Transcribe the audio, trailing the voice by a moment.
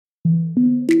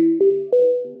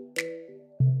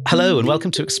Hello and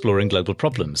welcome to Exploring Global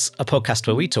Problems, a podcast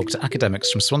where we talk to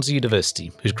academics from Swansea University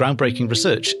whose groundbreaking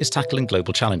research is tackling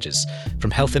global challenges,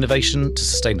 from health innovation to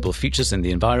sustainable futures in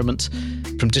the environment,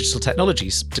 from digital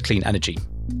technologies to clean energy.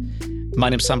 My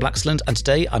name's Sam Blaxland, and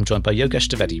today I'm joined by Yogesh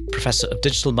Dwivedi, Professor of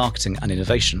Digital Marketing and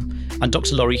Innovation, and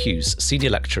Dr. Laurie Hughes, Senior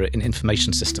Lecturer in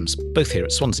Information Systems, both here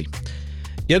at Swansea.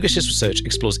 Yogesh's research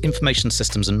explores information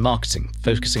systems and marketing,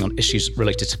 focusing on issues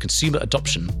related to consumer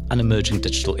adoption and emerging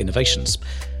digital innovations.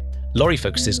 Laurie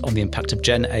focuses on the impact of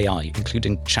Gen AI,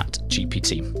 including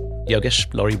ChatGPT.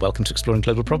 Yogesh, Laurie, welcome to Exploring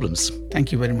Global Problems.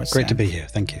 Thank you very much, Great Sam. to be here.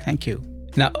 Thank you. Thank you.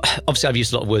 Now, obviously, I've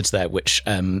used a lot of words there, which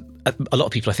a lot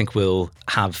of people, I think, will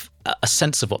have a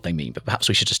sense of what they mean, but perhaps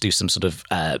we should just do some sort of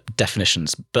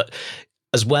definitions. But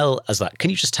as well as that, can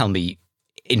you just tell me,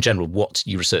 in general, what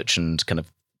you research and kind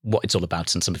of what it's all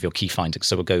about and some of your key findings?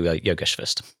 So we'll go Yogesh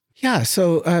first. Yeah,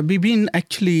 so we've been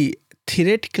actually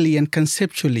theoretically and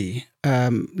conceptually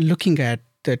looking at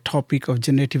the topic of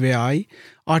generative AI,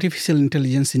 artificial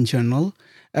intelligence in general,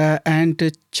 and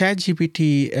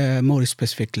ChatGPT more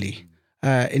specifically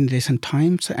in recent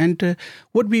times. And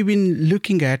what we've been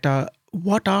looking at are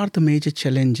what are the major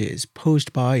challenges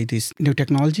posed by this new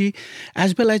technology,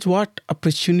 as well as what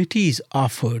opportunities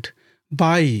offered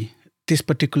by this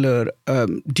particular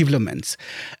developments.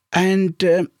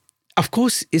 And of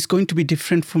course, it's going to be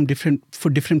different for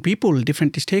different people,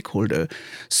 different stakeholder.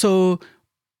 So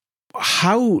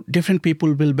how different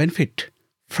people will benefit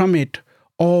from it,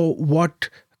 or what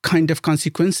kind of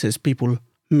consequences people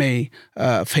may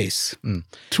face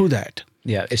through that.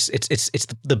 Yeah, it's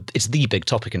the big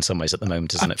topic in some ways at the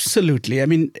moment, isn't it? Absolutely. I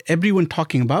mean, everyone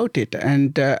talking about it,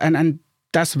 and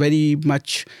that's very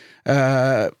much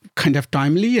kind of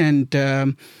timely and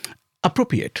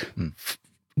appropriate,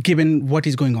 given what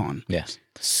is going on. Yes.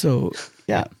 So,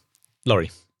 yeah.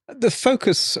 Laurie. The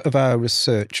focus of our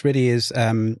research really is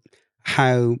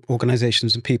how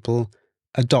organizations and people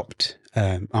adopt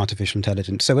artificial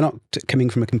intelligence. So we're not coming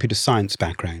from a computer science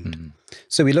background.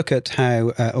 So we look at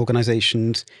how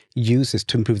organizations use this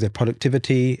to improve their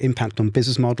productivity, impact on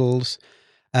business models,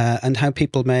 and how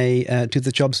people may do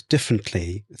the jobs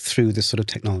differently through this sort of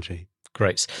technology.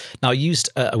 Great. Now, I used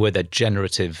a word there,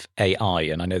 generative AI,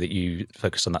 and I know that you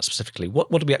focused on that specifically. What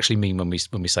do we actually mean when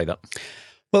we say that?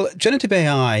 Well, generative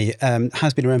AI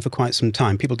has been around for quite some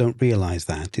time. People don't realize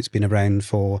that. It's been around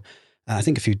for, I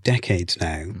think, a few decades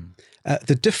now.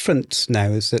 The difference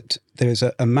now is that there is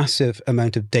a massive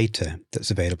amount of data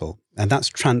that's available, and that's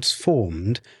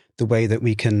transformed the way that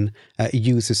we can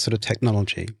use this sort of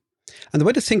technology. And the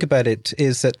way to think about it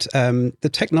is that the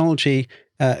technology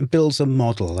builds a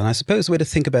model. And I suppose the way to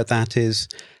think about that is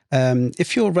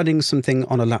if you're running something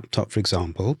on a laptop, for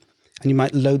example, and you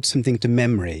might load something to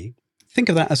memory, think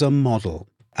of that as a model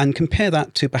and compare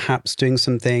that to perhaps doing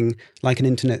something like an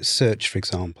internet search, for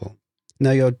example.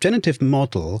 Now, your generative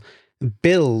model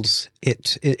builds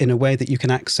it in a way that you can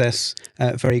access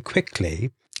very quickly.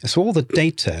 So all the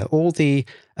data, all the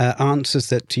answers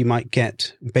that you might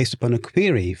get based upon a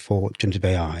query for generative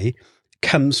AI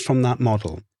comes from that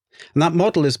model. And that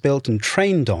model is built and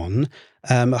trained on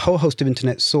a whole host of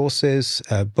internet sources,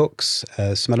 books,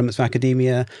 some elements of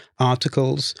academia,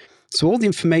 articles. So all the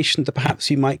information that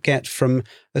perhaps you might get from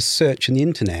a search in the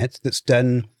internet that's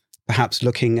done perhaps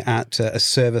looking at a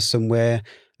server somewhere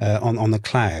on the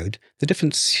cloud, the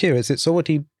difference here is it's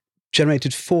already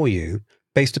generated for you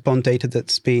based upon data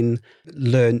that's been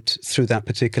learnt through that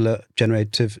particular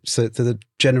generative, so the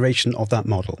generation of that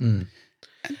model.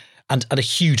 And a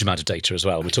huge amount of data as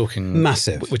well. We're talking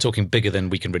massive. We're talking bigger than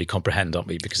we can really comprehend, aren't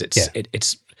we? Because is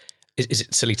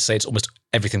it silly to say it's almost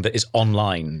everything that is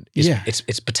online? It's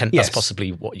that's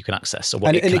possibly what you can access, or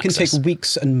what and it can take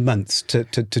weeks and months to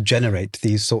generate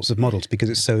these sorts of models because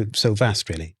it's so vast,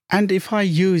 really. And if I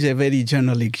use a very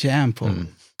general example,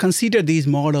 consider these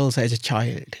models as a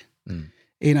child.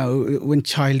 You know, when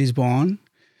child is born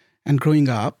and growing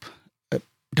up,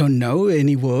 don't know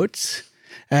any words,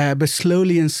 but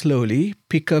slowly and slowly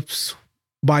pick up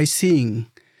by seeing,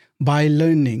 by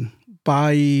learning,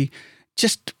 by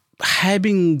just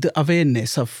having the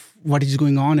awareness of what is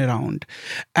going on around,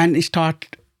 and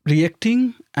start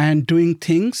reacting and doing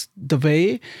things the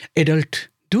way adults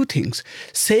do things.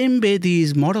 Same way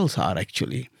these models are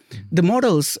actually. The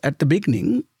models at the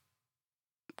beginning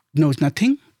knows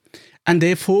nothing, and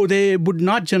therefore they would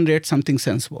not generate something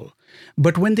sensible.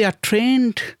 But when they are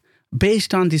trained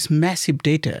based on this massive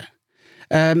data,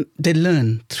 they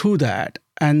learn through that,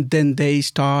 and then they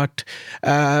start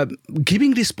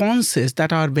giving responses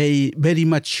that are very, very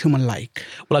much human-like.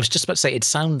 Well, I was just about to say, it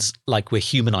sounds like we're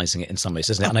humanizing it in some ways,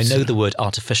 doesn't it? Absolutely. And I know the word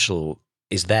artificial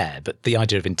is there, but the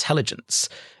idea of intelligence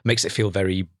makes it feel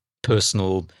very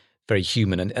personal, very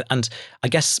human. And I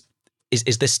guess,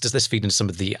 does this feed into some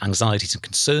of the anxieties and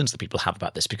concerns that people have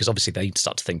about this? Because obviously they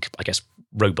start to think, I guess,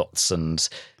 robots and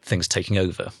things taking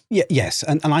over. Yeah, yes.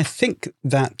 And I think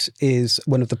that is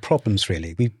one of the problems,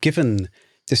 really. We've given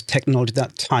this technology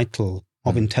that title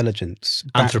of intelligence.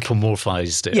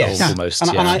 Anthropomorphized it almost.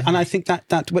 And I think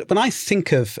that when I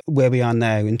think of where we are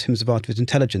now in terms of artificial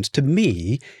intelligence, to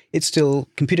me, it's still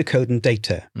computer code and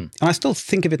data. And I still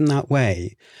think of it in that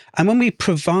way. And when we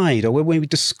provide or when we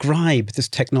describe this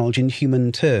technology in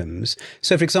human terms,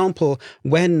 so for example,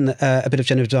 when a bit of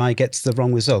generative AI gets the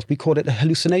wrong result, we call it a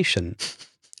hallucination,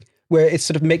 where it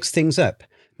sort of makes things up.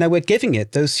 Now we're giving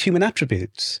it those human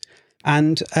attributes.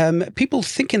 And people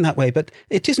think in that way, but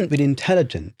it isn't really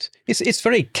intelligent. It's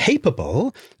very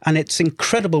capable, and it's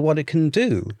incredible what it can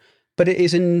do, but it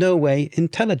is in no way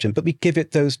intelligent. But we give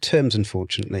it those terms,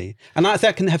 unfortunately, and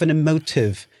that can have an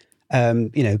emotive,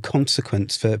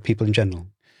 consequence for people in general.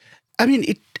 I mean,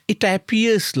 it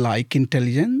appears like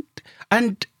intelligent,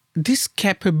 and this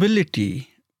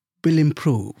capability will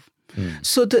improve.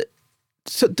 So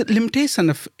the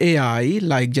limitation of AI,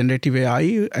 like generative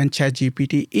AI and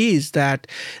ChatGPT, is that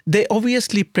they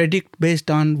obviously predict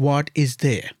based on what is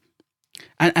there.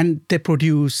 And they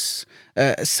produce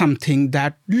something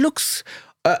that looks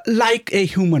like a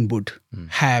human would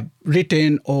have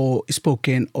written or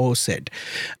spoken or said.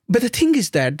 But the thing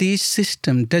is that this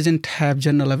system doesn't have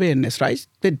general awareness, right?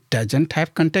 It doesn't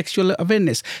have contextual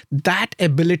awareness. That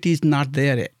ability is not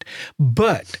there yet.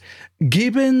 But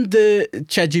given the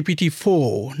ChatGPT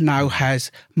 4 now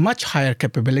has much higher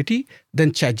capability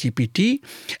than ChatGPT,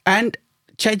 and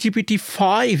ChatGPT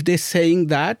 5, they're saying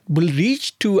that will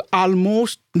reach to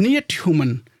almost near to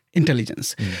human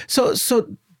intelligence. So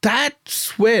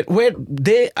that's where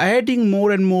they're adding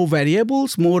more and more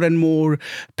variables, more and more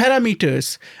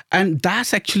parameters, and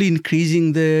that's actually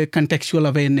increasing the contextual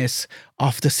awareness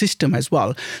of the system as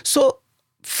well. So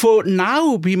for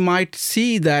now, we might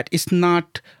see that it's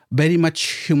not very much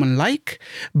human-like,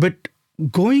 but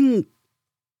going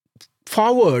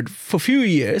forward for a few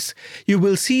years, you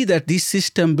will see that this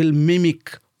system will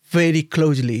mimic very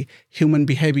closely human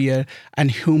behavior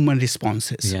and human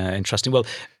responses. Yeah, interesting. Well,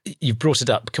 you've brought it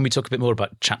up. Can we talk a bit more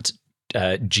about Chat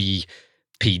GPT?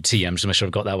 I'm just not sure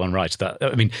I've got that one right.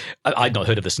 I'd not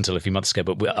heard of this until a few months ago,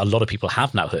 but a lot of people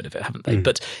have now heard of it, haven't they?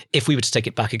 But if we were to take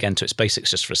it back again to its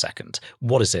basics just for a second,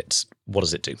 what does it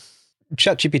do?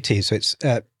 ChatGPT, so it's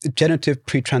generative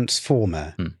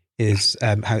pre-transformer is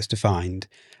how it's defined.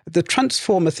 The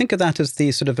transformer, think of that as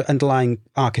the sort of underlying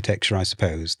architecture, I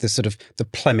suppose, the sort of the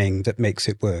plumbing that makes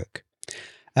it work.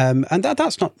 And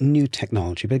that's not new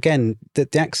technology, but again, the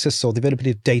access or the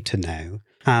availability of data now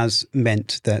has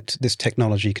meant that this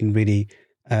technology can really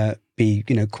be,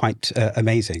 quite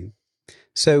amazing.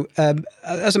 So,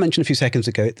 as I mentioned a few seconds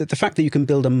ago, the fact that you can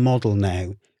build a model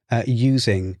now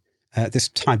using this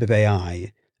type of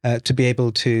AI to be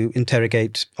able to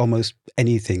interrogate almost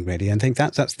anything, really, I think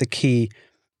that's the key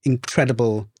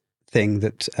incredible thing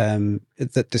that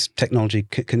that this technology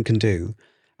can do,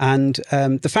 and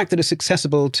the fact that it's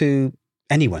accessible to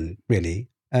anyone really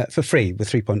for free with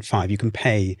 3.5. You can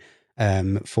pay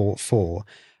for 4,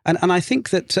 and I think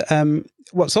that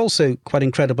what's also quite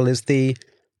incredible is the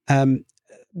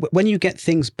when you get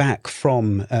things back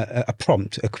from a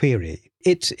prompt, a query,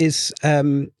 it is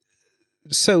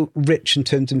so rich in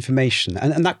terms of information,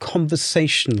 and that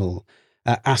conversational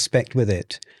aspect with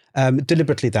it.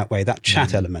 Deliberately that way, that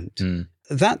chat element,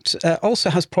 that also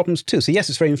has problems too. So yes,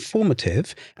 it's very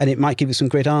informative and it might give you some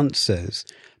great answers.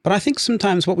 But I think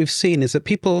sometimes what we've seen is that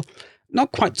people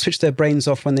not quite switch their brains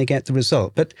off when they get the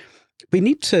result, but we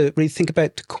need to really think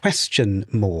about to question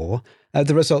more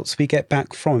the results we get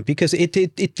back from it, because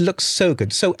it looks so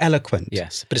good, so eloquent.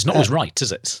 Yes, but it's not always right,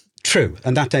 is it? True,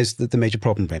 and that is the major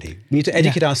problem, really. We need to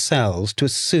educate ourselves to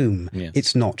assume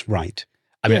it's not right.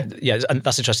 I mean, and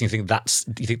that's interesting. You think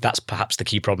that's perhaps the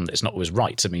key problem, that it's not always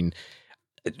right. I mean,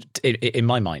 in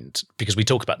my mind, because we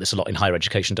talk about this a lot in higher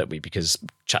education, don't we? Because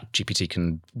ChatGPT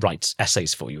can write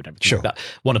essays for you and everything like that.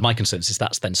 One of my concerns is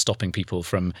that's then stopping people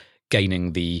from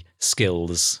gaining the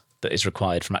skills that is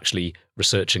required from actually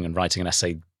researching and writing an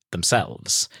essay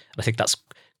themselves. And I think that's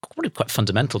probably quite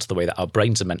fundamental to the way that our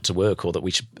brains are meant to work, or that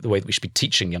the way that we should be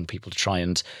teaching young people to try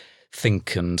and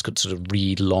think and sort of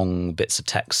read long bits of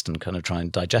text and kind of try and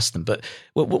digest them. But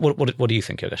what do you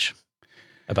think, Yogesh,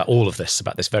 about all of this,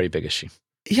 about this very big issue?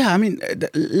 Yeah, I mean,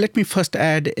 let me first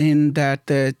add in that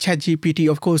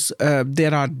ChatGPT, of course,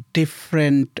 there are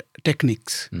different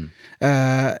techniques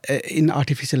in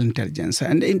artificial intelligence.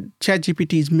 And in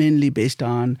ChatGPT is mainly based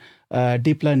on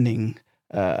deep learning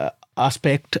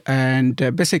aspect, and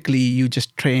basically you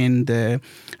just train the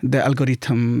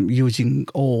algorithm using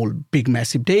all big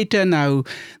massive data. Now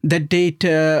that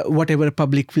data, whatever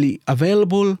publicly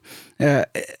available,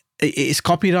 is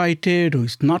copyrighted or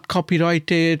is not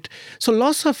copyrighted. So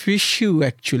lots of issue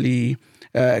actually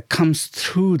comes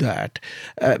through that.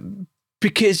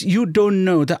 Because you don't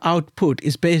know the output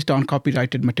is based on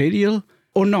copyrighted material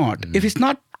or not. If it's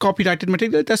not copyrighted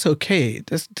material, that's okay.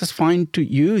 That's fine to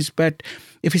use. But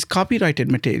if it's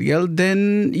copyrighted material,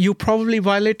 then you're probably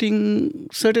violating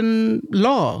certain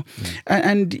law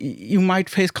and you might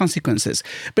face consequences.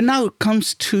 But now it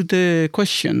comes to the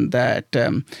question that,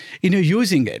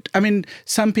 using it. I mean,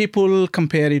 some people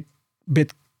compare it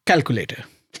with calculator.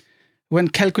 When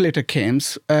calculator came,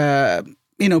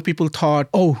 people thought,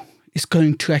 it's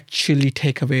going to actually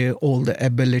take away all the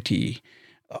ability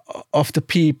of the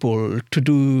people to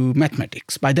do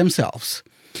mathematics by themselves.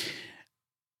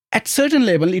 At certain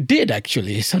level, it did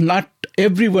actually. So not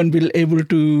everyone will able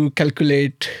to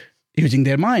calculate using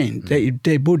their mind.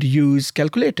 They would use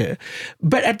calculator.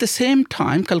 But at the same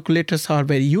time, calculators are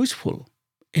very useful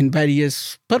in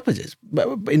various purposes,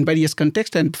 in various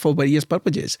contexts and for various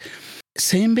purposes.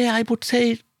 Same way, I would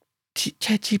say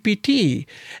ChatGPT.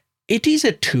 It is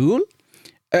a tool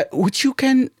which you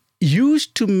can use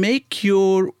to make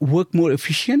your work more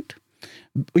efficient.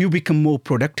 You become more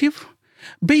productive.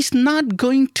 But it's not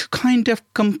going to kind of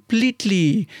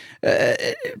completely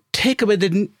take away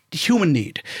the human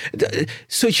need.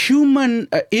 So human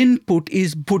input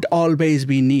would always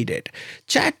be needed.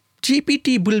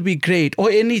 ChatGPT will be great, or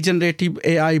any generative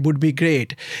AI would be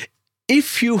great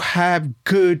if you have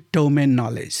good domain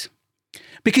knowledge.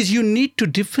 Because you need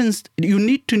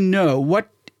to know what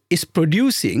is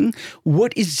producing,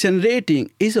 what is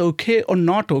generating, is okay or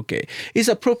not okay, is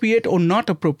appropriate or not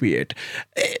appropriate.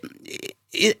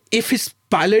 If it's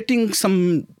violating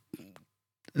some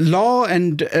law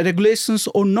and regulations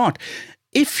or not.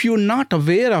 If you're not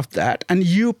aware of that and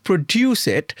you produce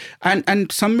it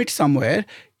and submit somewhere,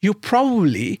 you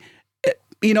probably,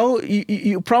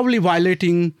 you're probably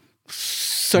violating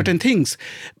certain things.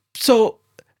 So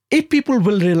if people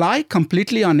will rely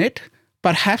completely on it,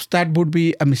 perhaps that would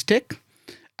be a mistake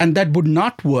and that would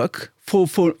not work for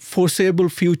foreseeable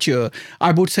future.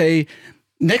 I would say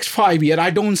next 5 years, I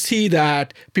don't see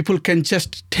that people can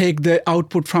just take the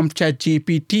output from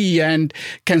ChatGPT and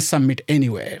can submit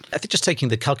anywhere. I think just taking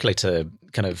the calculator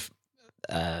kind of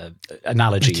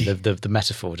analogy, the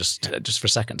metaphor, just for a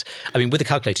second. I mean, with a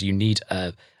calculator, you need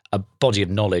a body of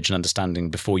knowledge and understanding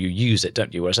before you use it,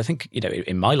 don't you? Whereas I think,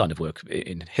 in my line of work,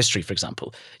 in history, for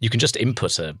example, you can just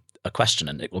input a question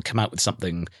and it will come out with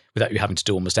something without you having to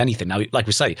do almost anything. Now, like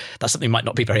we say, that something might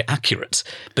not be very accurate,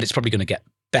 but it's probably going to get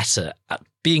better at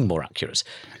being more accurate.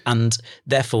 And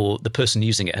therefore, the person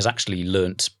using it has actually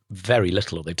learnt very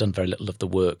little, or they've done very little of the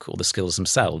work or the skills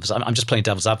themselves. I'm just playing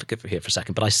devil's advocate here for a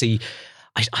second, but I see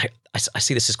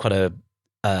this as quite a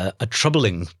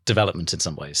troubling development in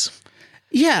some ways.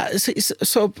 Yeah,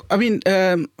 so I mean,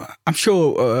 I'm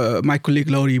sure my colleague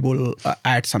Laurie will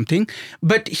add something.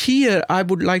 But here I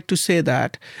would like to say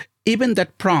that even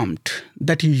that prompt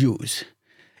that you use,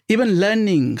 even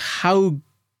learning how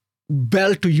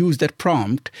well to use that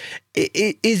prompt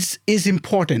is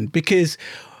important, because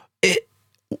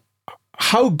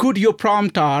how good your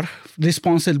prompt are,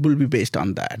 responses will be based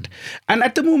on that. And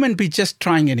at the moment, we're just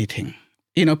trying anything.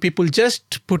 People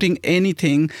just putting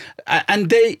anything, and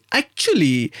they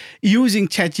actually using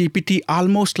ChatGPT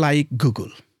almost like Google.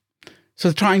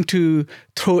 So trying to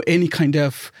throw any kind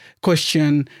of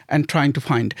question and trying to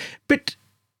find. But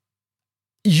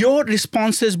your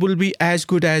responses will be as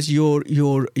good as your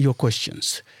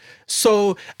questions.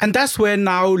 So, and that's where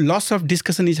now lots of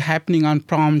discussion is happening on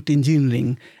prompt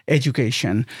engineering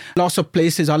education. Lots of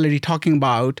places already talking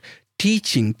about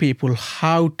teaching people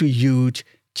how to use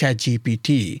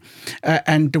ChatGPT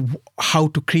and how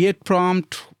to create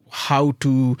prompt, how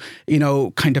to,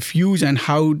 kind of use and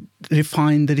how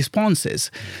refine the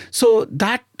responses. So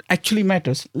that actually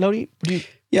matters. Laurie, would you?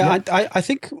 Yeah. I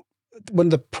think one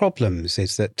of the problems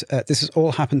is that this has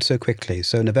all happened so quickly.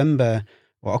 So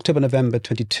October, November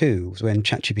 22 was when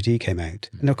ChatGPT came out.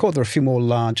 And of course, there are a few more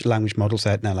large language models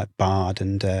out now, like Bard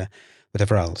and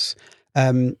whatever else.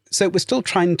 So we're still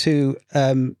trying to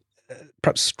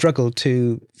perhaps struggle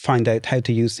to find out how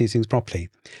to use these things properly.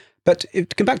 But to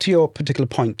come back to your particular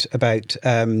point about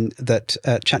that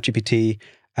ChatGPT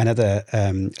and other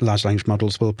large language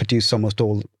models will produce almost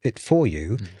all it for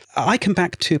you, I come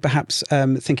back to perhaps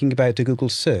thinking about a Google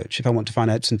search. If I want to find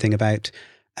out something about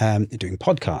doing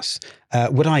podcasts,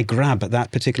 would I grab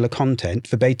that particular content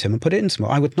verbatim and put it in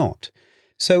somewhere? I would not.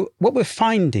 So what we're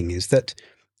finding is that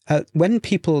when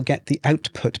people get the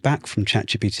output back from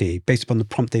ChatGPT based upon the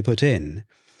prompt they put in,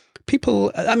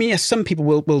 people, I mean, yes, some people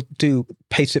will do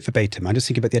paste it verbatim. I'm just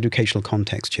thinking about the educational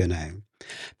context here now.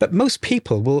 But most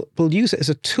people will use it as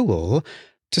a tool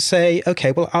to say,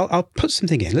 okay, well, I'll put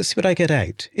something in. Let's see what I get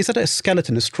out. Is that a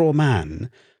skeleton, a straw man?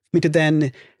 For me to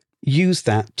then use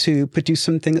that to produce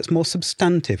something that's more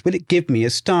substantive? Will it give me a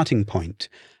starting point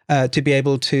to be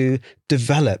able to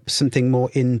develop something more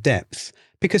in depth?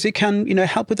 Because it can,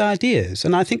 help with ideas.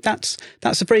 And I think that's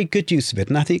a very good use of it.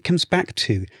 And I think it comes back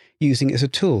to using it as a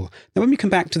tool. Now, when we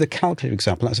come back to the calculator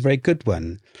example, that's a very good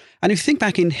one. And if you think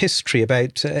back in history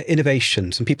about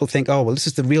innovations, and people think, oh, well, this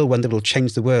is the real one that will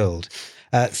change the world.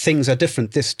 Things are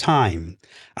different this time.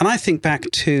 And I think back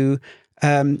to,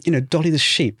 Dolly the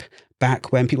sheep,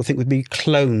 back when people think we'd be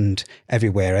cloned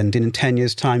everywhere. And in 10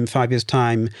 years' time, 5 years'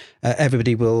 time,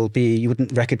 everybody will be, you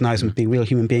wouldn't recognize them as being real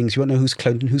human beings. You won't know who's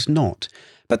cloned and who's not.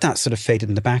 But that's sort of faded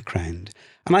in the background.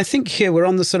 And I think here we're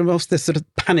on the sort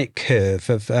of panic curve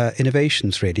of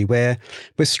innovations, really, where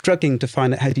we're struggling to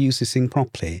find out how to use this thing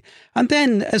properly. And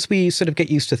then as we sort of get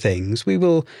used to things, we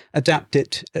will adapt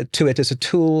it to it as a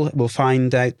tool. We'll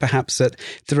find out perhaps that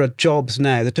there are jobs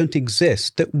now that don't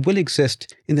exist, that will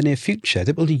exist in the near future,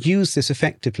 that will use this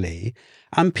effectively.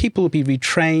 And people will be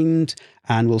retrained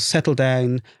and will settle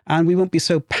down, and we won't be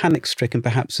so panic-stricken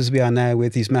perhaps as we are now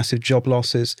with these massive job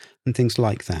losses and things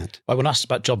like that. I want to ask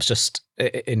about jobs just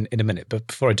in a minute, but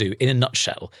before I do, in a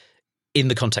nutshell, in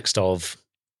the context of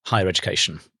higher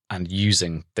education and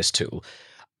using this tool,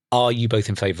 are you both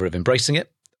in favour of embracing it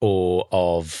or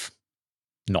of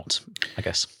not, I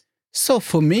guess? So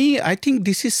for me, I think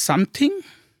this is something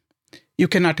you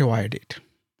cannot avoid it.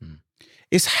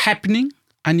 It's happening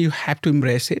and you have to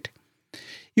embrace it.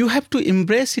 You have to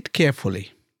embrace it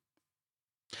carefully.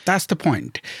 That's the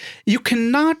point. You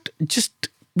cannot just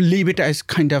leave it as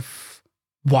kind of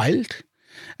wild.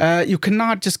 You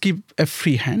cannot just give a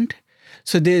free hand.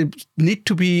 So there need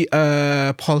to be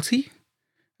a policy.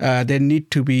 There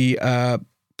need to be a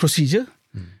procedure,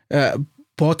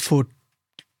 both for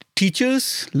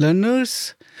teachers,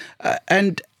 learners,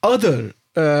 and other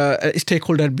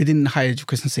stakeholders within the higher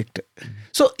education sector.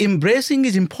 So embracing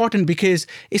is important because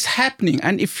it's happening.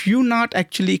 And if you're not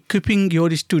actually equipping your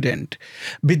student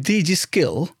with these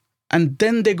skills, and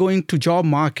then they're going to job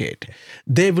market,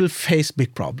 they will face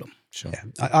big problem. Sure.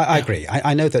 Yeah, I agree.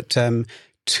 I know that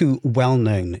two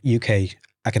well-known UK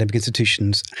academic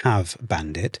institutions have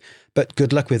banned it, but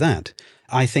good luck with that.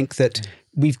 I think that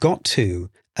we've got to,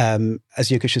 as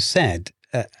Yogesh has said,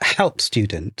 help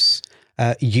students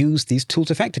use these tools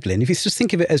effectively. And if you just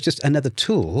think of it as just another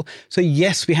tool, so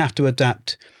yes, we have to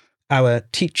adapt our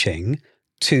teaching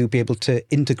to be able to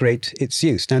integrate its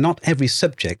use. Now, not every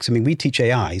subject, I mean, we teach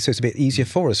AI, so it's a bit easier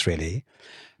for us, really.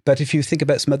 But if you think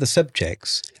about some other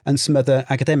subjects, and some other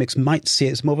academics might see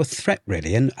it as more of a threat,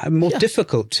 really, and more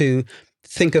difficult to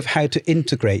think of how to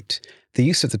integrate the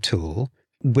use of the tool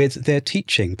with their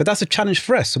teaching. But that's a challenge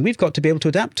for us, and we've got to be able to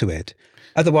adapt to it.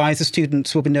 Otherwise, the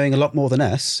students will be knowing a lot more than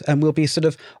us, and we'll be sort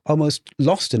of almost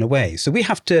lost in a way. So we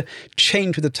have to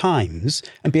change with the times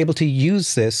and be able to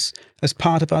use this as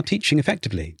part of our teaching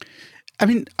effectively. I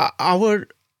mean, our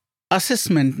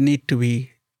assessment need to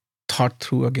be thought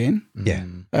through again.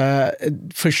 Yeah.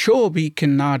 For sure, we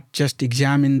cannot just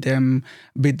examine them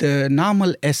with the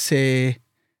normal essay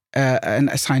and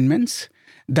assignments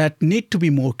that need to be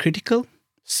more critical,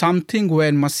 something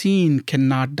where machine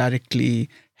cannot directly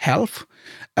help,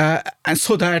 and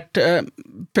so that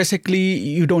basically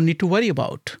you don't need to worry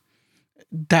about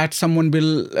that someone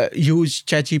will use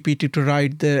ChatGPT to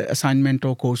write the assignment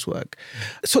or coursework.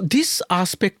 So this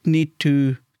aspect need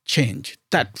to change.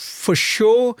 That for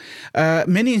sure,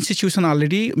 many institutions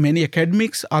already, many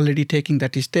academics already taking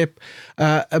that step,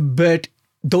 but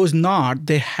those not,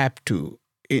 they have to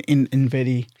in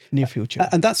very near future.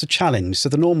 And that's a challenge. So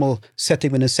the normal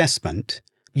setting of an assessment,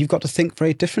 you've got to think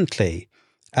very differently.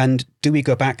 And do we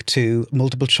go back to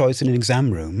multiple choice in an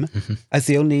exam room as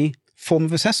the only form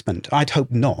of assessment? I'd hope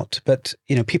not, but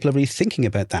people are really thinking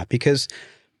about that, because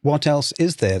what else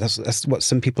is there? That's what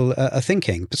some people are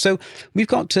thinking. So we've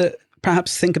got to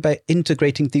perhaps think about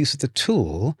integrating the use of the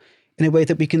tool in a way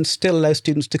that we can still allow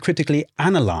students to critically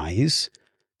analyse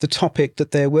the topic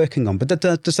that they're working on. But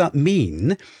does that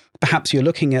mean perhaps you're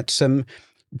looking at some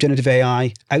generative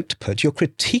AI output, you're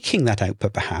critiquing that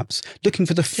output perhaps, looking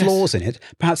for the flaws in it,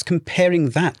 perhaps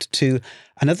comparing that to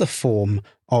another form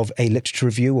of a literature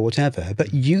review or whatever,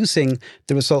 but using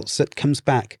the results that comes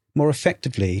back more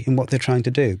effectively in what they're trying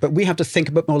to do. But we have to think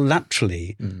a bit more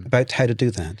laterally about how to do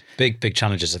that. Big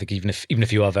challenges. I think even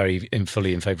if you are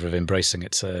fully in favour of embracing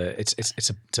it,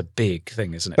 it's a big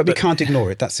thing, isn't it? But we can't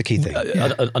ignore it. That's the key thing.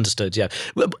 Understood. Yeah.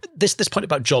 Well, this point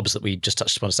about jobs that we just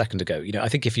touched upon a second ago. I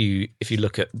think if you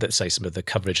look at, let's say, some of the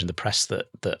coverage in the press that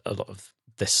a lot of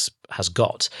this has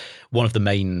got, one of the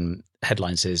main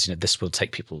headlines is this will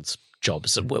take people's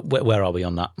jobs. Where are we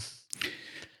on that?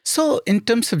 So in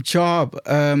terms of job,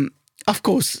 of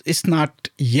course, it's not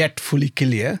yet fully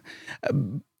clear.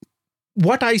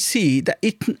 What I see, that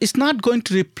it's not going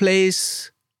to replace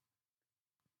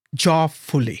job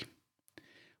fully.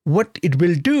 What it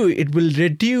will do, it will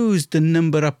reduce the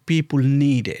number of people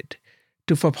needed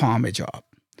to perform a job.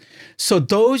 So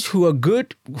those who are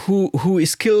good, who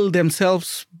skill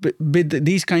themselves with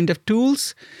these kind of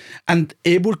tools and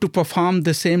able to perform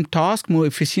the same task more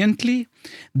efficiently,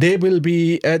 they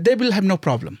will have no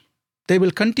problem. They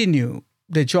will continue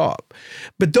their job.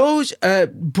 But those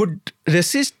would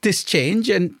resist this change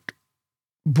and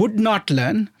would not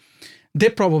learn, they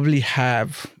probably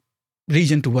have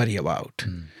reason to worry about.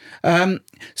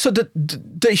 So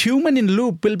the human in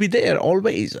loop will be there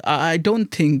always. I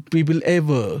don't think we will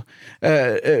ever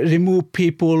remove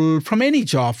people from any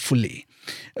job fully.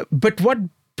 But what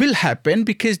will happen,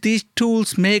 because these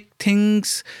tools make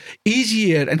things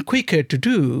easier and quicker to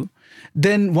do,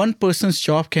 then one person's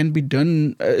job can be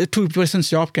done, two persons'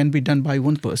 job can be done by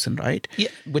one person, right? Yeah,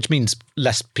 which means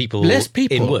less people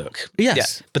in work. Yes.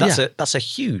 Yeah. But that's a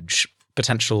huge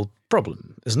potential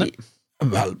problem, isn't it?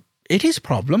 Well, it is a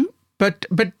problem, but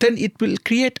then it will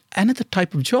create another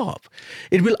type of job.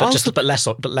 It will but less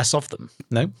of them.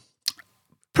 No,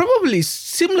 probably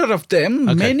similar of them.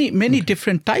 Okay. Many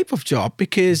different type of job,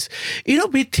 because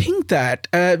we think that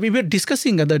we were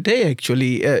discussing the other day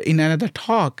actually in another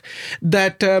talk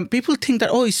that people think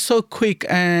that it's so quick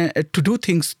to do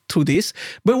things through this,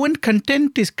 but when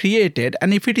content is created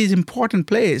and if it is important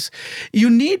place, you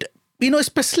need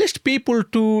specialist people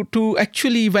to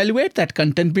actually evaluate that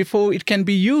content before it can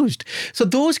be used. So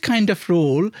those kind of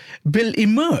role will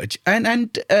emerge,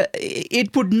 and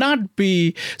it would not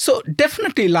be so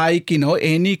definitely like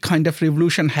any kind of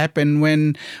revolution happen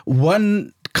when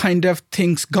one kind of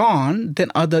things gone, then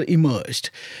other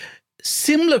emerged.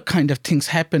 Similar kind of things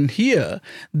happen here.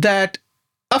 That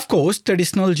of course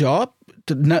traditional job,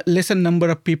 lesser number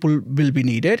of people will be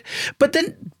needed, but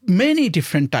then many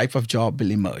different type of job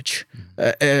will emerge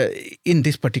in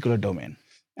this particular domain.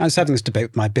 I was having this debate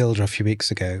with my builder a few weeks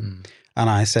ago, and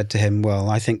I said to him, well,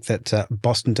 I think that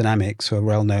Boston Dynamics, who are a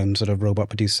well-known sort of robot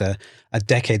producer, are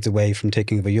decades away from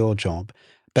taking over your job.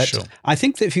 But sure. I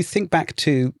think that if you think back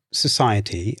to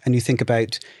society and you think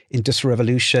about Industrial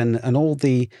Revolution and all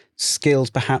the skills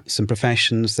perhaps and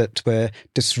professions that were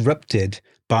disrupted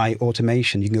by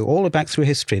automation, you can go all the way back through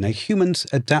history. Now, humans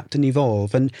adapt and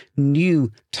evolve, and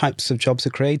new types of jobs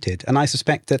are created. And I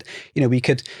suspect that we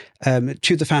could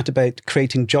chew the fat about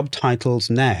creating job titles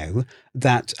now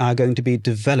that are going to be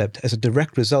developed as a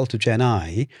direct result of Gen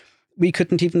I. We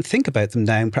couldn't even think about them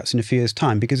now, perhaps in a few years'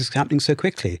 time, because it's happening so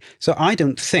quickly. So I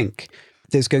don't think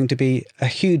there's going to be a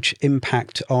huge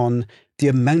impact on the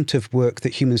amount of work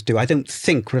that humans do. I don't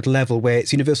think we're at a level where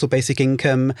it's universal basic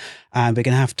income and we're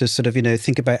going to have to sort of,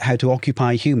 think about how to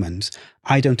occupy humans.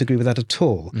 I don't agree with that at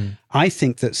all. I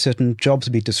think that certain jobs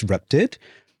will be disrupted.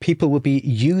 People will be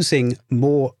using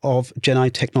more of Gen I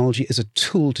technology as a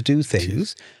tool to do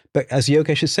things. But as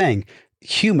Yogesh is saying,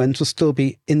 humans will still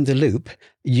be in the loop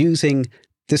using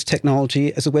this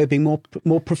technology as a way of being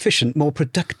more proficient, more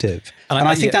productive. And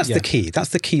I think that's the key. That's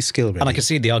the key skill, really. And I can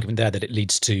see the argument there that it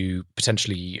leads to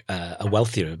potentially a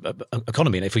wealthier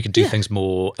economy. And if we can do things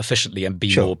more efficiently and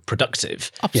be more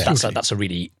productive, that's a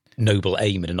really noble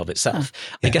aim in and of itself.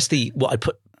 I guess what I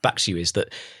put back to you is that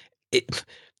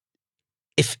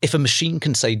if a machine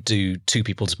can, say, do two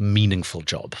people's meaningful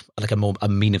job, like a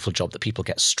meaningful job that people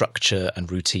get structure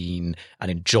and routine and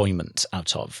enjoyment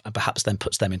out of, and perhaps then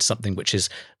puts them in something which is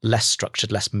less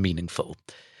structured, less meaningful,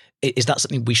 is that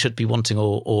something we should be wanting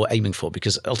or aiming for?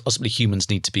 Because ultimately humans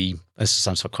need to be, this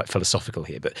sounds quite philosophical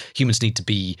here, but humans need to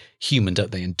be human,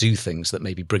 don't they, and do things that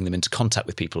maybe bring them into contact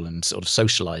with people and sort of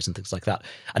socialise and things like that.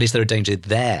 And is there a danger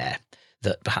there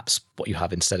that perhaps what you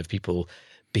have, instead of people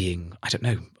being, I don't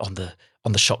know, on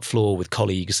the shop floor with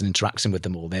colleagues and interacting with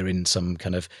them all, they're in some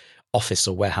kind of office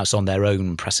or warehouse on their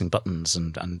own, pressing buttons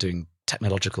and doing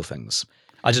technological things?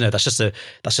 I don't know. That's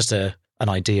just an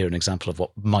idea, an example of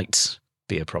what might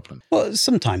be a problem. Well,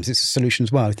 sometimes it's a solution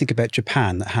as well. I think about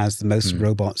Japan, that has the most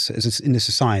robots in the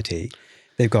society.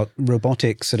 They've got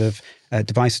robotic sort of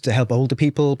devices to help older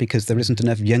people because there isn't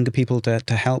enough younger people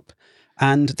to help.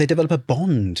 And they develop a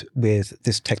bond with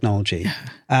this technology,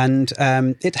 and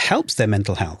it helps their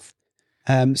mental health.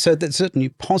 So there's certainly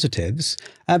positives.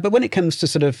 But when it comes to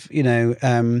sort of,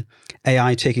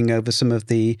 AI taking over some of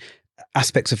the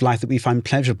aspects of life that we find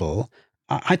pleasurable,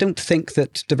 I don't think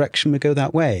that direction would go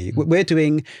that way. We're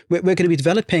going to be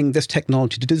developing this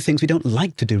technology to do the things we don't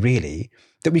like to do, really,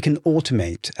 that we can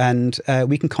automate, and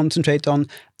we can concentrate on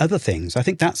other things. I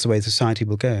think that's the way society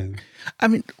will go. I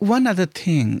mean, one other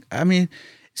thing. I mean,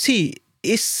 see,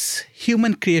 it's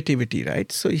human creativity,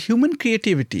 right? So human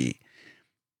creativity,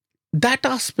 that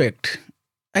aspect,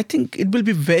 I think it will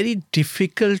be very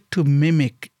difficult to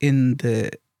mimic in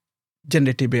the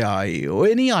generative AI or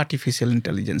any artificial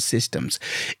intelligence systems.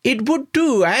 It would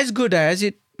do as good as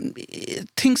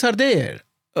things are there.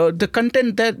 The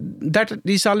content that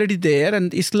is already there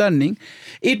and is learning,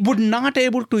 it would not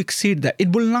able to exceed that.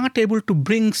 It will not able to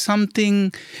bring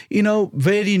something,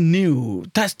 very new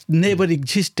that never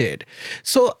existed.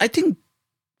 So I think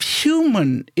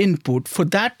human input for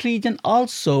that region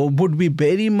also would be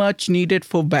very much needed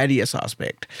for various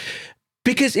aspects.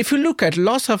 Because if you look at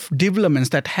lots of developments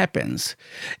that happens,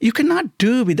 you cannot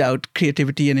do without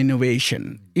creativity and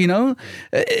innovation.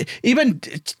 Even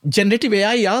generative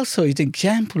AI also is an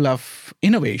example of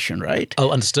innovation, right? Oh,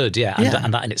 understood. Yeah,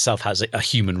 and that in itself has a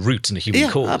human root and a human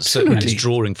cause. Absolutely. Certainly, it's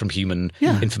drawing from human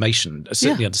information. I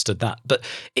certainly understood that, but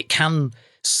it can.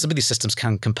 Some of these systems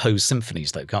can compose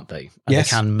symphonies, though, can't they? And they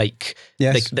can make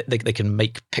they can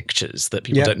make pictures that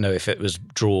people don't know if it was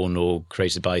drawn or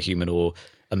created by a human or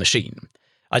a machine.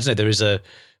 I don't know.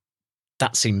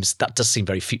 That does seem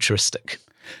very futuristic.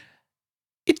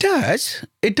 It does.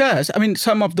 I mean,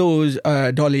 some of those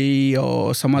Dolly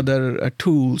or some other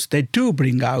tools, they do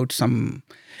bring out some,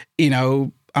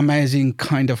 amazing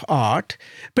kind of art.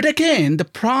 But again, the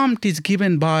prompt is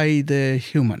given by the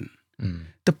human.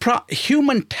 The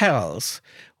human tells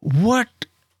what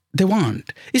they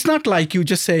want. It's not like you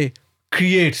just say,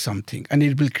 create something and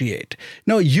it will create.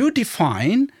 No, you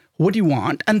define what you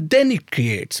want and then it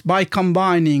creates by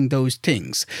combining those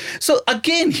things. So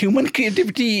again, human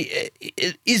creativity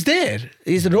is there.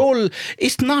 His role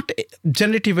is not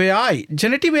generative AI.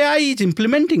 Generative AI is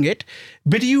implementing it,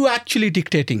 but you actually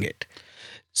dictating it.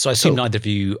 So I assume neither of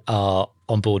you are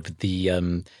on board with the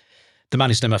man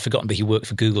whose name I've forgotten, but he worked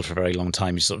for Google for a very long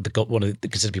time. He's sort of considered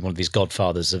to be one of these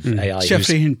godfathers of AI.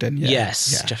 Geoffrey Hinton.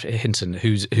 Yes, Geoffrey Hinton,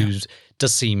 who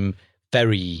does seem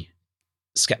very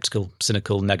skeptical,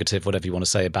 cynical, negative, whatever you want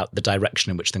to say about the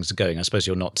direction in which things are going. I suppose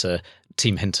you're not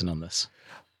Team Hinton on this.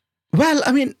 Well,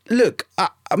 I mean, look,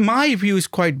 my view is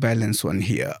quite balanced one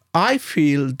here. I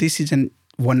feel this is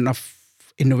one of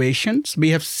innovations. We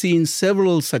have seen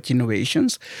several such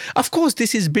innovations. Of course,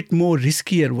 this is a bit more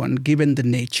riskier one given the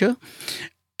nature.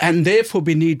 And therefore,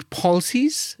 we need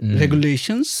policies,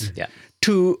 regulations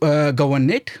to govern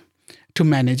it, to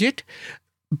manage it.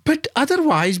 But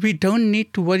otherwise, we don't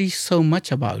need to worry so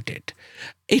much about it.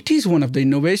 It is one of the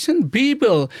innovations.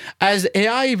 As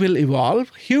AI will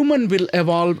evolve, human will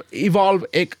evolve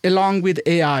along with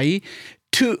AI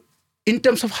in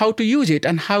terms of how to use it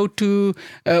and how to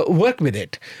work with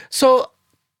it. So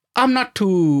I'm not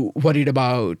too worried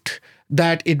about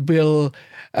that it will,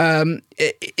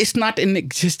 it's not an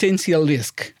existential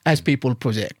risk as people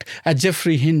project. As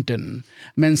Geoffrey Hinton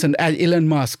mentioned, as Elon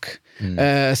Musk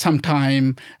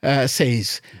sometime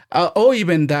says. Or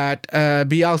even that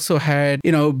we also had,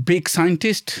 big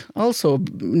scientists also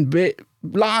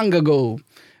long ago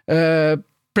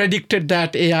predicted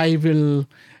that AI will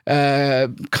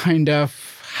kind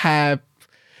of have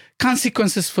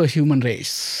consequences for human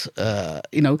race,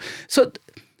 So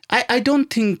I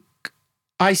don't think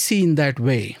I see in that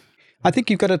way. I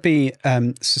think you've got to be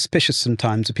suspicious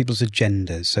sometimes of people's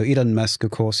agendas. So Elon Musk,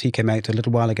 of course, he came out a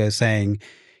little while ago saying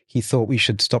he thought we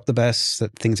should stop the bus,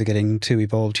 that things are getting too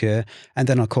evolved here. And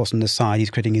then, of course, on the side, he's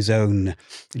creating his own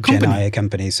Gen AI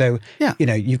company. So,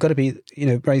 you've got to be,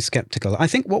 very skeptical. I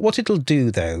think what it'll do,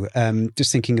 though,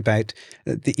 just thinking about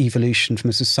the evolution from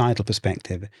a societal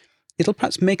perspective, it'll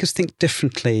perhaps make us think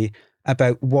differently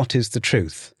about what is the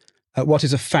truth. What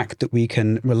is a fact that we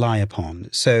can rely upon?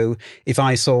 So if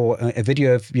I saw a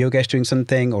video of Yogesh doing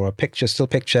something or a still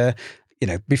picture,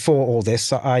 before all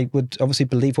this, I would obviously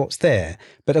believe what's there.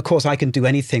 But of course, I can do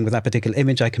anything with that particular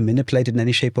image. I can manipulate it in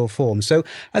any shape or form. So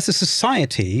as a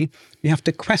society, we have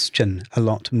to question a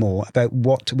lot more about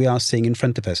what we are seeing in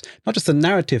front of us. Not just the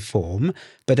narrative form,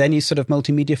 but any sort of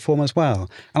multimedia form as well.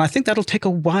 And I think that'll take a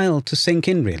while to sink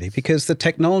in, really, because the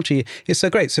technology is so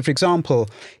great. So, for example,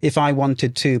 if I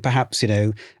wanted to perhaps,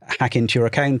 hack into your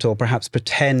account or perhaps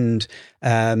pretend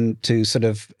to sort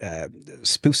of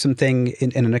spoof something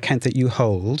in an account that you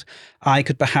hold, I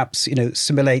could perhaps,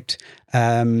 simulate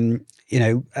an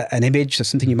image of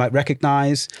something you might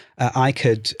recognize. I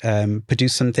could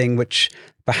produce something which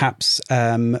perhaps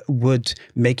would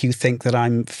make you think that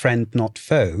I'm friend, not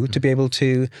foe, to be able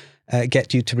to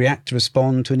get you to react, to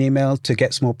respond to an email, to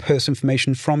get some more personal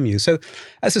information from you. So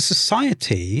as a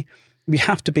society, we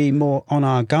have to be more on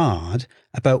our guard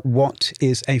about what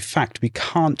is a fact. We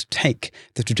can't take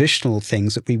the traditional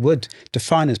things that we would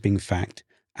define as being fact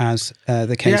as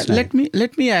the case now.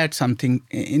 Let me add something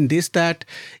in this, that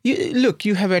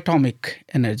you have atomic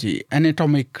energy and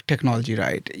atomic technology,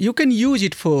 right? You can use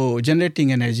it for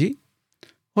generating energy,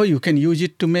 or you can use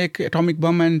it to make atomic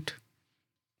bomb, and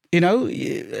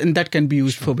that can be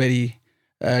used for very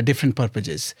different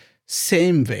purposes.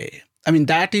 Same way. I mean,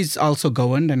 that is also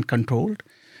governed and controlled.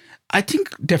 I think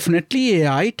definitely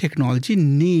AI technology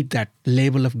need that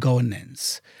level of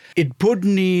governance. It would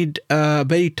need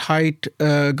very tight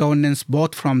governance,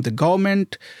 both from the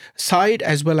government side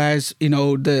as well as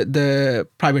the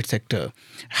private sector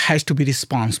has to be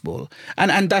responsible,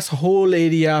 and that's a whole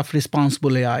area of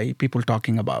responsible AI people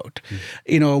talking about.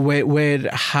 Where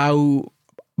how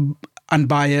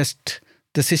unbiased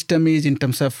the system is in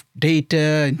terms of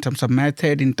data, in terms of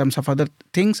method, in terms of other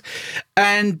things,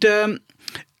 and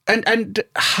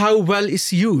how well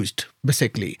it's used,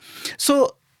 basically.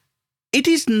 So it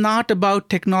is not about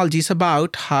technology, it's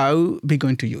about how we're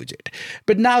going to use it.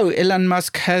 But now Elon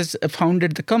Musk has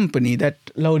founded the company that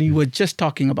Laurie was just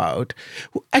talking about.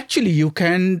 Actually, you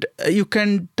can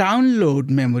download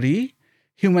memory,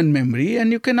 human memory,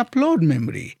 and you can upload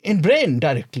memory in brain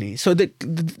directly. So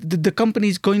the company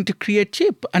is going to create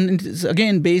chip, and it's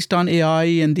again based on AI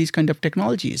and these kind of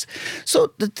technologies.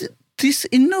 So this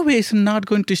innovation is not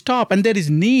going to stop, and there is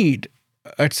need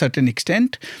at certain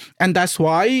extent, and that's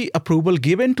why approval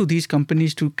given to these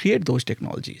companies to create those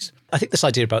technologies. I think this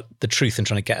idea about the truth and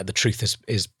trying to get at the truth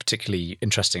is particularly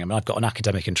interesting. I mean, I've got an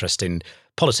academic interest in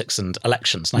politics and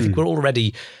elections, and I think we're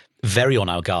already very on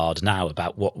our guard now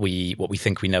about what we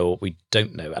think we know or what we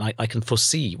don't know. And I can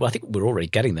foresee, I think we're already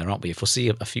getting there, aren't we? I foresee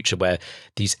a future where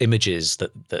these images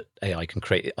that AI can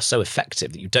create are so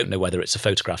effective that you don't know whether it's a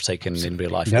photograph taken in real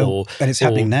life or... And it's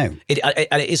happening now. It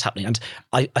is happening. And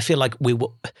I feel like we were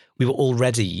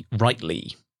already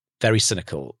rightly very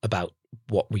cynical about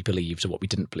what we believed or what we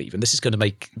didn't believe. And this is going to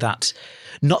make that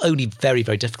not only very,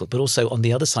 very difficult, but also on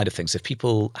the other side of things, if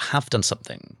people have done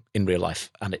something in real life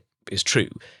and it is true,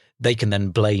 they can then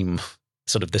blame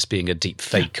sort of this being a deep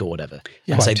fake or whatever,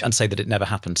 and say that it never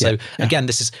happened. So again,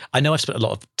 I know I've spent a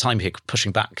lot of time here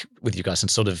pushing back with you guys and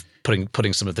sort of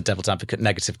putting some of the devil's advocate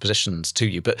negative positions to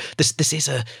you, but this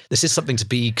is something to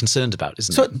be concerned about,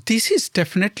 isn't it? So this is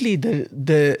definitely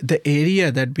the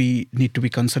area that we need to be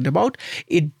concerned about.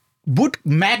 It would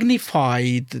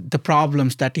magnify the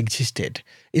problems that existed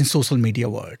in social media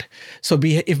world. So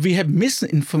if we have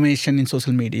misinformation in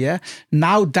social media,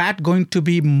 now that going to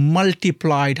be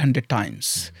multiplied 100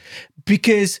 times.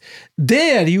 Because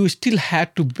there you still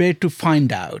had to wait to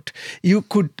find out. You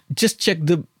could just check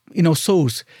the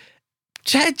source.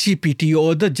 ChatGPT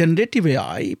or the generative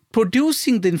AI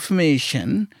producing the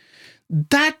information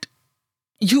that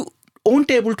you aren't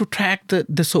able to track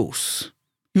the source.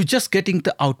 You're just getting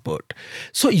the output.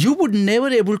 So you would never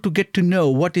able to get to know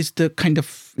what is the kind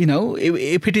of,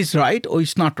 if it is right or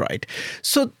it's not right.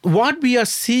 So what we are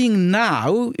seeing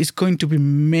now is going to be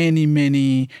many,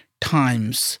 many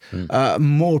times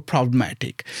more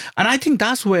problematic. And I think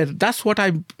that's what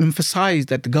I emphasize,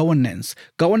 that the governance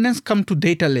come to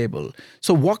data level.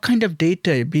 So what kind of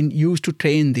data being used to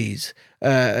train these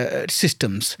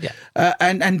systems,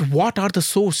 and what are the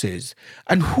sources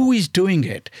and who is doing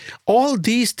it, all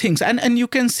these things, and you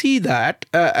can see that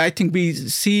I think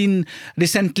we've seen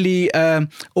recently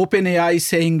OpenAI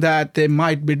saying that they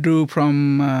might withdraw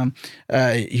from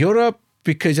Europe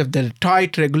because of the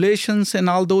tight regulations and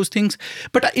all those things.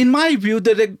 But in my view,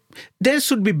 there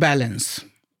should be balance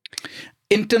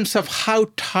in terms of how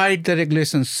tight the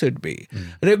regulations should be.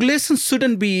 Regulations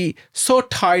shouldn't be so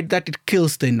tight that it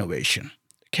kills the innovation.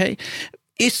 Okay,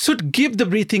 it should give the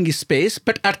breathing space,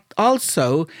 but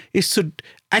also it should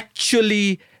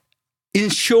actually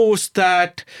ensures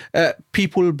that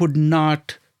people would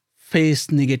not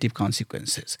face negative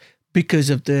consequences because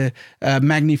of the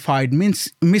magnified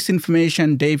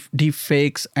misinformation, deep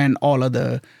fakes, and all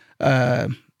other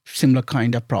similar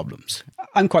kind of problems.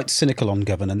 I'm quite cynical on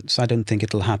governance. I don't think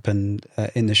it'll happen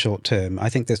in the short term. I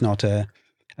think there's not a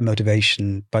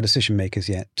motivation by decision makers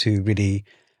yet to really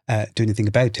do anything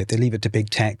about it. They leave it to big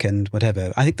tech and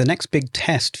whatever. I think the next big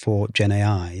test for Gen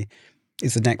AI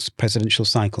is the next presidential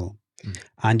cycle.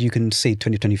 And you can see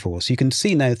 2024. So you can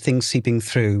see now things seeping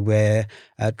through where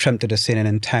Trump did a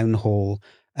CNN town hall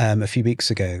a few weeks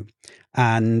ago.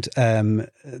 And the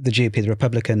GOP, the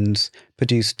Republicans,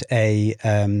 produced a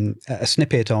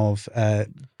snippet of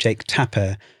Jake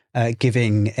Tapper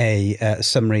giving a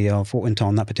summary of what went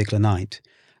on that particular night.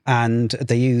 And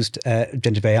they used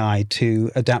generative AI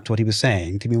to adapt what he was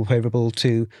saying to be more favourable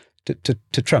to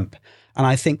Trump. And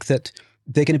I think that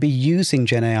they're going to be using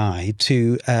Gen AI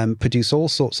to produce all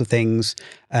sorts of things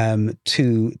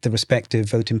to the respective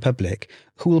voting public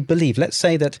who will believe. Let's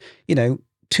say that,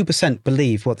 2%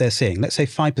 believe what they're seeing. Let's say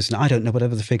 5%. I don't know,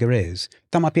 whatever the figure is.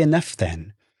 That might be enough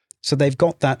then. So they've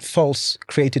got that false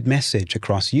created message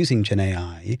across using Gen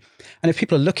AI. And if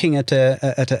people are looking at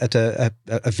a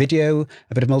video,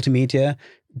 a bit of multimedia,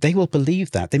 they will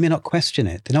believe that. They may not question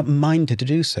it. They're not minded to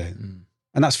do so.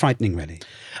 And that's frightening, really.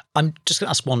 I'm just going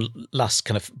to ask one last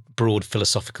kind of broad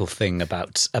philosophical thing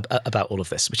about all of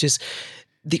this, which is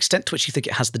the extent to which you think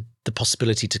it has the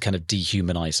possibility to kind of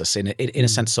dehumanize us in a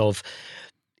sense of,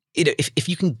 if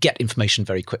you can get information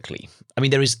very quickly. I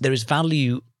mean, there is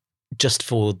value just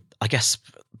for, I guess,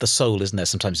 the soul, isn't there,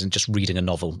 sometimes in just reading a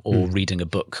novel or reading a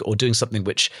book or doing something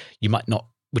which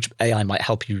AI might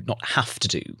help you not have to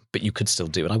do, but you could still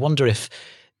do. And I wonder if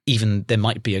even there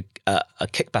might be a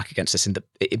kickback against this in that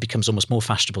it becomes almost more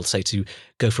fashionable, say, to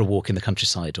go for a walk in the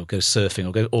countryside or go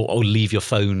surfing or leave your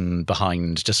phone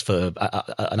behind just for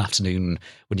an afternoon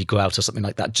when you go out or something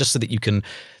like that, just so that you can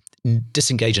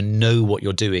disengage and know what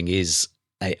you're doing is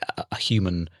a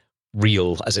human,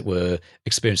 real, as it were,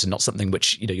 experience, and not something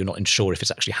which you're not sure if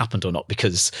it's actually happened or not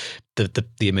because the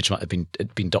image might have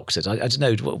been doctored. I don't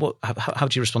know. How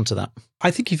do you respond to that?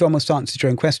 I think you've almost answered your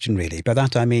own question, really. By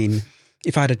that I mean,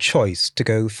 if I had a choice to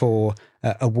go for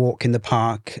a walk in the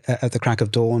park at the crack of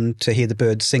dawn, to hear the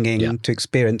birds singing, to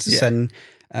experience the sun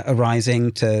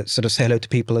arising, to sort of say hello to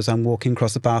people as I'm walking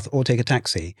across the path, or take a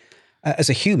taxi.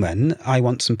 As a human, I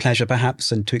want some pleasure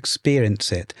perhaps and to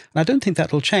experience it. And I don't think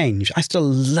that'll change. I still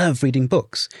love reading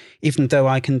books, even though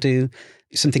I can do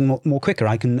something more quicker.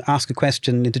 I can ask a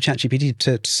question into ChatGPT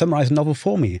to summarize a novel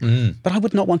for me. But I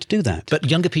would not want to do that. But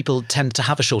younger people tend to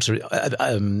have a shorter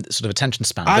sort of attention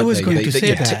span. I was going to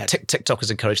say that. TikTok has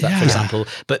encouraged that, for example.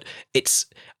 But it's...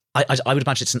 I would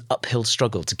imagine it's an uphill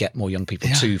struggle to get more young people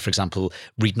to, for example,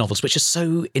 read novels, which is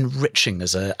so enriching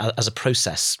as a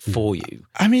process for you.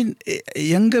 I mean,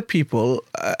 younger people,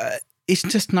 it's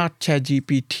just not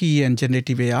ChatGPT and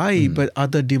generative AI, but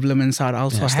other developments are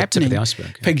also happening. The tip of the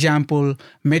iceberg. For example,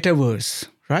 metaverse,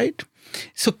 right?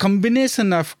 So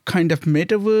combination of kind of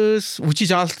metaverse, which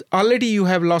is already you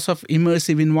have lots of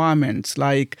immersive environments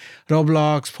like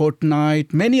Roblox,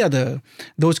 Fortnite, many other,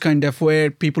 those kind of where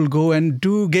people go and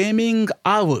do gaming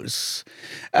hours.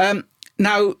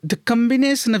 Now, the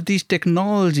combination of these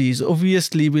technologies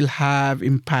obviously will have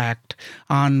impact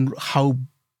on how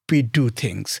we do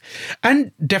things.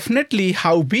 And definitely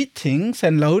how we think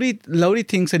and Laurie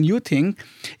thinks and you think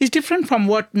is different from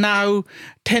what now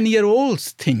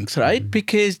 10-year-olds thinks, right?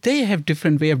 Because they have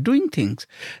different way of doing things.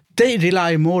 They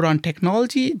rely more on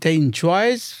technology. They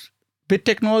enjoy with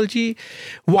technology,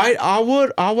 while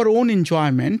our own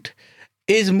enjoyment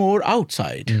is more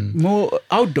outside, more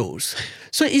outdoors.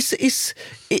 So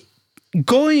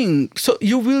so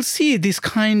you will see this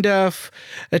kind of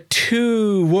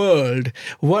two world,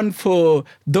 one for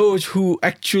those who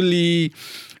actually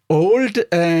old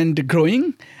and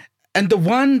growing, and the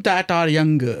one that are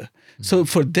younger. So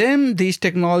for them, this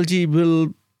technology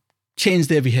will change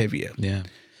their behavior. Yeah.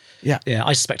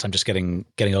 I suspect I'm just getting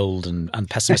old and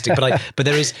pessimistic, but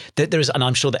there is, and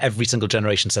I'm sure that every single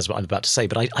generation says what I'm about to say.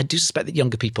 But I do suspect that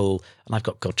younger people, and I've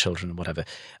got godchildren and whatever,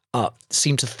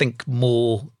 seem to think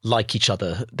more like each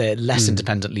other. They're less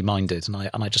independently minded, and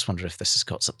I just wonder if this has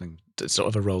got something, sort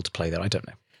of a role to play there. I don't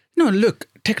know. No, look,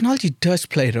 technology does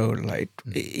play a role, right?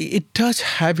 It does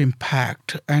have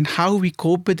impact, and how we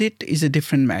cope with it is a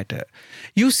different matter.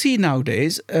 You see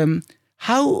nowadays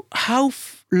how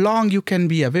long you can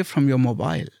be away from your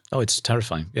mobile. Oh, it's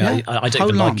terrifying. I don't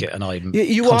even like it, and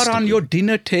you are on your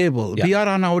dinner table. We are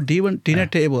on our dinner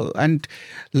table, and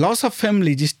lots of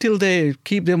families still they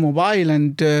keep their mobile,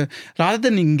 and rather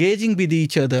than engaging with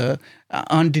each other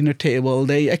on dinner table,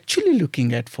 they actually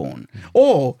looking at phone.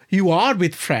 Or you are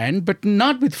with friend, but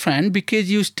not with friend because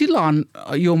you still on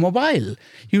your mobile.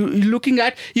 You're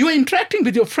interacting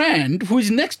with your friend who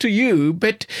is next to you,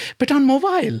 but on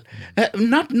mobile,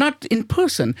 not in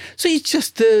person. So it's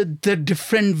just the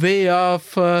different way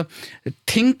of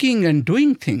thinking and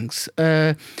doing things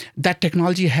that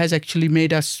technology has actually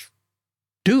made us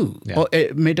do or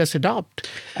made us adopt.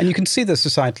 And you can see the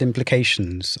societal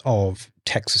implications of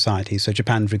tech society. So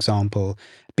Japan, for example,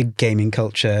 big gaming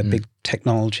culture, big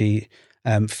technology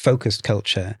focused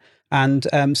culture. And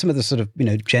some of the sort of,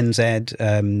 Gen Z,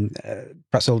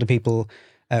 perhaps older people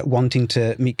wanting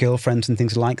to meet girlfriends and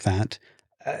things like that,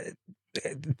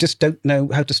 just don't know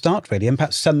how to start really. And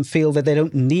perhaps some feel that they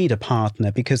don't need a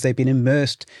partner because they've been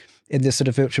immersed in this sort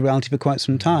of virtual reality for quite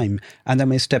some time. And then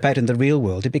when they step out in the real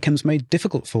world, it becomes very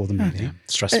difficult for them, really. Yeah,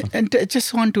 stressful. And I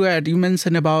just want to add, you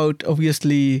mentioned about,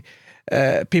 obviously,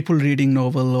 people reading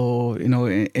novel or,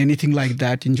 anything like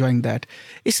that, enjoying that.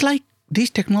 It's like these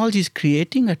technologies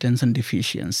creating attention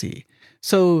deficiency.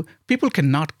 So people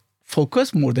cannot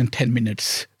focus more than 10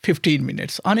 minutes, 15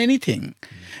 minutes on anything.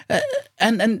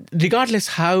 And regardless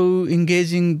how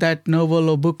engaging that novel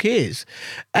or book is.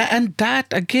 And that,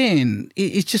 again,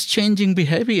 is just changing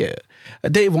behavior.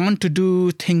 They want to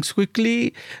do things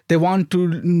quickly. They want to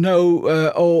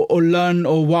know or learn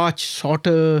or watch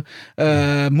shorter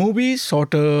movies,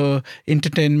 shorter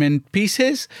entertainment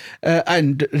pieces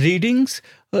and readings.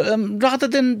 Rather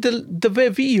than the way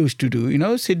we used to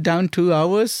do, sit down 2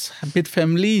 hours with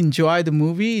family, enjoy the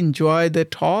movie, enjoy the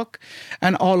talk,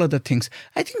 and all other things.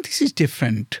 I think this is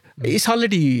different. It's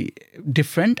already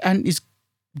different, and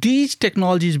these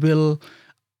technologies will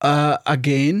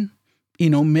again,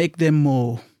 make them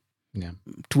more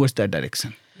towards that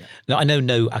direction. Now, I know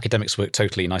no academics work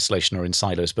totally in isolation or in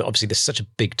silos, but obviously this is such a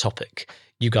big topic.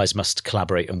 You guys must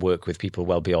collaborate and work with people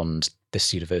well beyond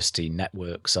this university,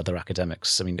 networks, other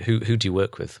academics. I mean, who do you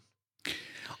work with?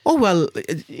 Oh, well,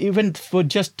 even for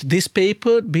just this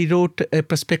paper, we wrote a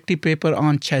perspective paper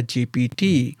on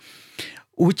ChatGPT,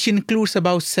 which includes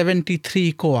about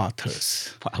 73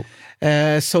 co-authors.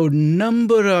 Wow. So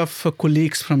number of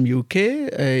colleagues from UK,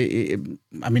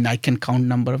 I can count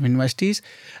number of universities,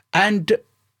 and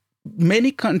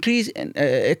many countries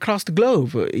across the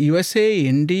globe, USA,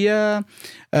 India,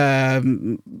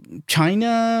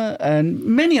 China, and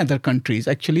many other countries,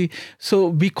 actually. So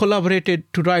we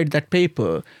collaborated to write that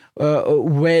paper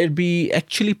where we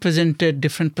actually presented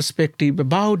different perspectives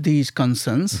about these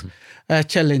concerns,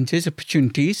 challenges,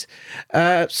 opportunities.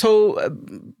 So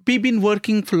we've been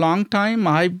working for a long time.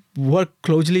 I work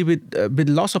closely with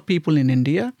lots of people in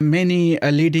India, many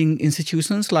leading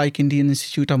institutions like Indian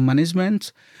Institute of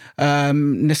Management,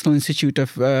 National Institute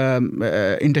of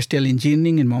Industrial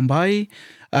Engineering in Mumbai,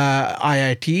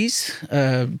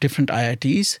 IITs, different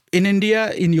IITs. In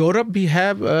India, in Europe, we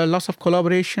have lots of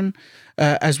collaboration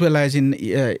as well as in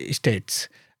States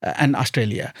and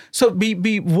Australia. So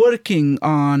we working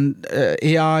on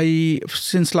AI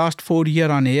since last 4 years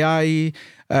on AI,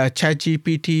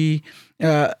 ChatGPT,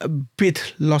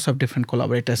 with lots of different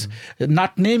collaborators.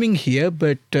 Not naming here,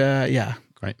 but yeah.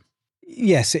 Great.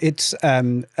 Yes, it's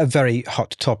a very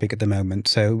hot topic at the moment.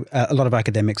 So a lot of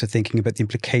academics are thinking about the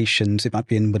implications. It might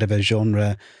be in whatever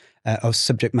genre of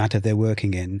subject matter they're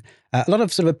working in. A lot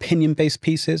of sort of opinion-based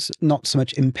pieces, not so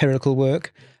much empirical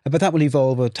work, but that will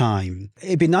evolve over time.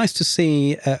 It'd be nice to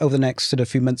see over the next sort of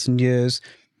few months and years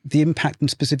the impact in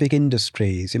specific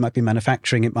industries. It might be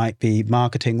manufacturing, it might be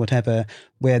marketing, whatever,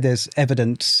 where there's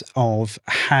evidence of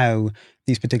how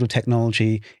these particular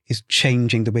technology is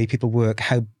changing the way people work,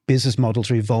 how business models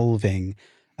are evolving.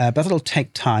 But that'll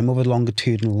take time over a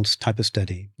longitudinal type of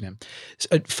study. Yeah.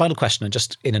 So, final question, and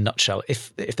just in a nutshell,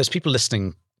 if there's people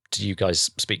listening to you guys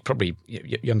speak, probably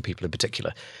young people in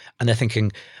particular, and they're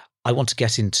thinking, I want to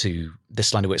get into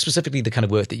this line of work, specifically the kind of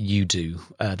work that you do,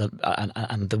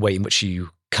 and the way in which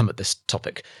you come at this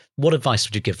topic. What advice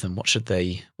would you give them? What should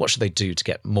they do to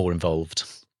get more involved?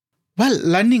 Well,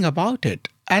 learning about it,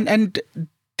 and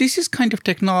this is kind of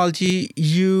technology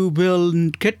you will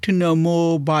get to know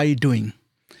more by doing.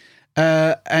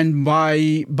 And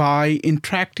by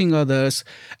interacting others,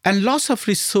 and lots of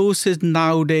resources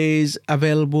nowadays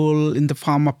available in the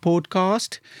form of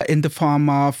podcast, in the form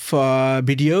of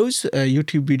videos,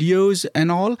 YouTube videos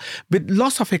and all, with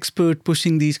lots of experts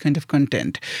pushing these kind of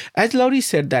content. As Laurie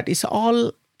said, that it's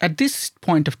all at this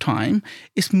point of time,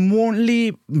 it's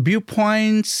mostly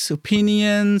viewpoints,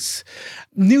 opinions,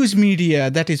 news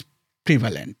media that is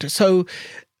prevalent. So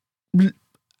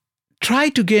try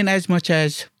to gain as much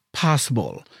as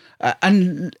possible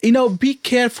And, be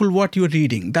careful what you're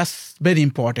reading. That's very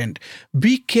important.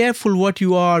 Be careful what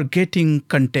you are getting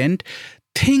content.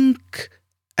 Think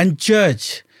and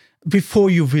judge before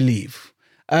you believe.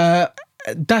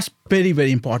 That's very,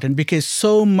 very important, because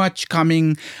so much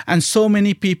coming and so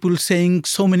many people saying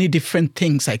so many different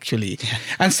things, actually. Yeah.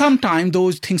 And sometimes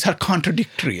those things are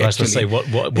contradictory. I was going to say,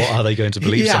 what are they going to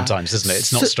believe sometimes, isn't it?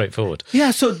 It's not straightforward.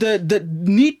 Yeah, so the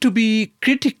need to be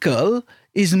critical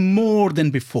is more than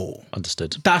before.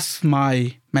 Understood. That's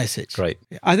my message. Great.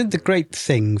 I think the great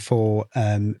thing for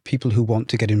people who want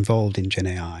to get involved in Gen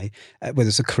AI, whether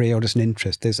it's a career or just an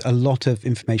interest, there's a lot of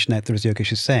information out there, as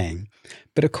Yogesh is saying.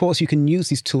 But of course, you can use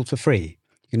these tools for free.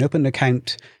 You can open an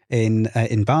account in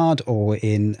Bard or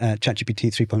in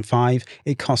ChatGPT 3.5.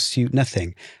 It costs you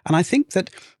nothing. And I think that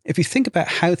if you think about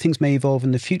how things may evolve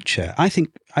in the future, I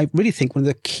really think one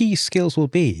of the key skills will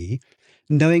be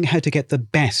knowing how to get the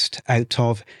best out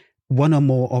of one or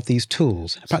more of these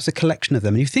tools, perhaps a collection of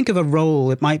them. And you think of a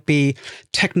role, it might be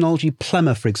technology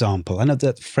plumber, for example. I know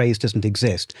that phrase doesn't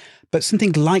exist, but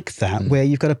something like that, where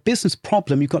you've got a business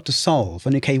problem you've got to solve.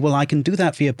 And okay, well, I can do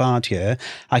that via Bard here.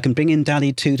 I can bring in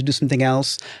DALL-E 2 to do something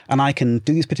else, and I can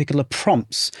do these particular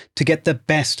prompts to get the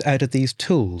best out of these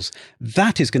tools.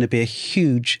 That is going to be a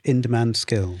huge in-demand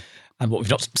skill. And what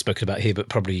we've not spoken about here, but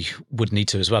probably would need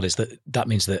to as well, is that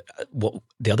means that what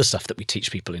the other stuff that we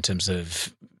teach people in terms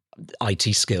of IT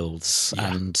skills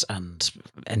and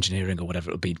engineering or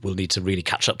whatever it would be, we'll need to really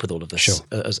catch up with all of this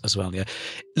as well. Yeah.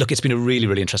 Look, it's been a really,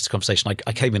 really interesting conversation.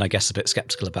 I came in, I guess, a bit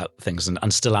skeptical about things and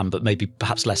still am, but maybe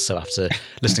perhaps less so after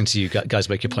listening to you guys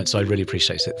make your point. So I really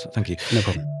appreciate it. Thank you. No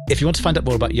problem. If you want to find out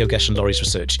more about Yogesh and Laurie's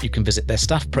research, you can visit their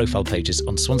staff profile pages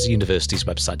on Swansea University's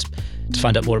website. To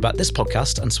find out more about this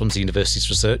podcast and Swansea University's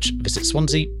research, visit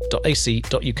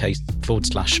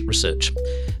swansea.ac.uk/research.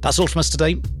 That's all from us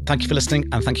today. Thank you for listening,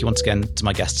 and thank you once again to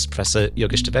my guests, Professor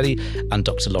Yogesh Dwivedi and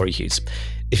Dr. Laurie Hughes.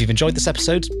 If you've enjoyed this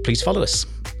episode, please follow us.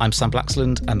 I'm Sam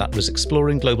Blaxland, and that was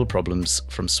Exploring Global Problems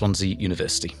from Swansea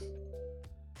University.